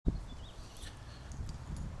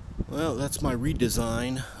Well, that's my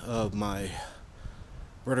redesign of my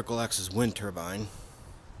vertical axis wind turbine.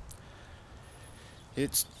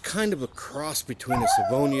 It's kind of a cross between a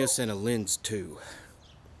Savonius and a Linz 2.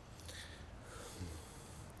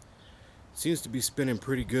 Seems to be spinning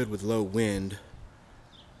pretty good with low wind.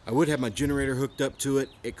 I would have my generator hooked up to it,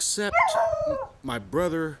 except my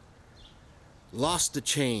brother lost the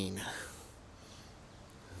chain.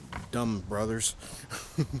 Dumb brothers.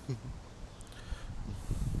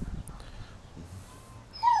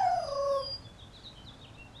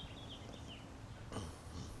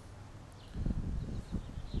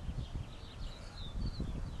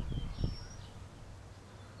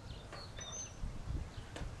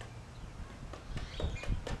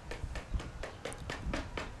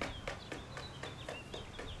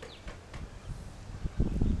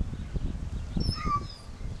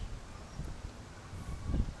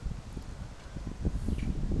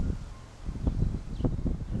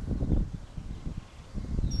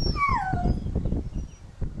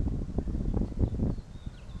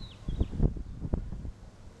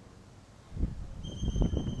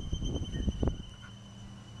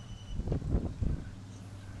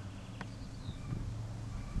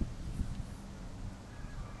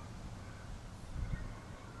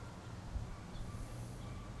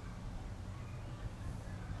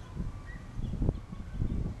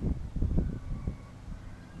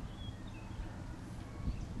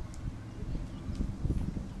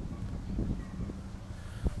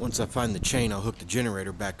 Once I find the chain, I'll hook the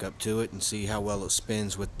generator back up to it and see how well it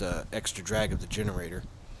spins with the extra drag of the generator.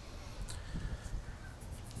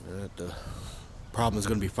 The problem is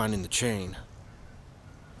going to be finding the chain.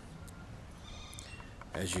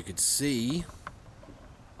 As you can see,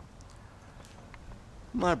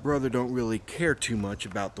 my brother don't really care too much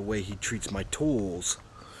about the way he treats my tools.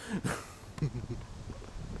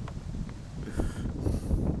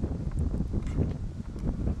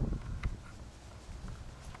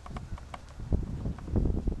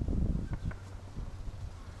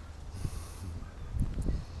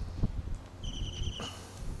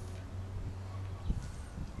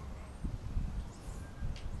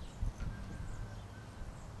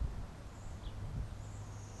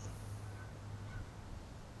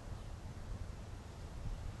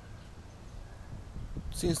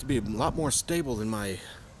 Seems to be a lot more stable than my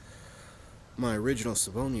original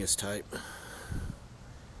Savonius type.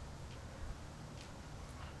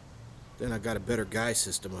 Then I got a better guy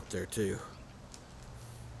system up there too.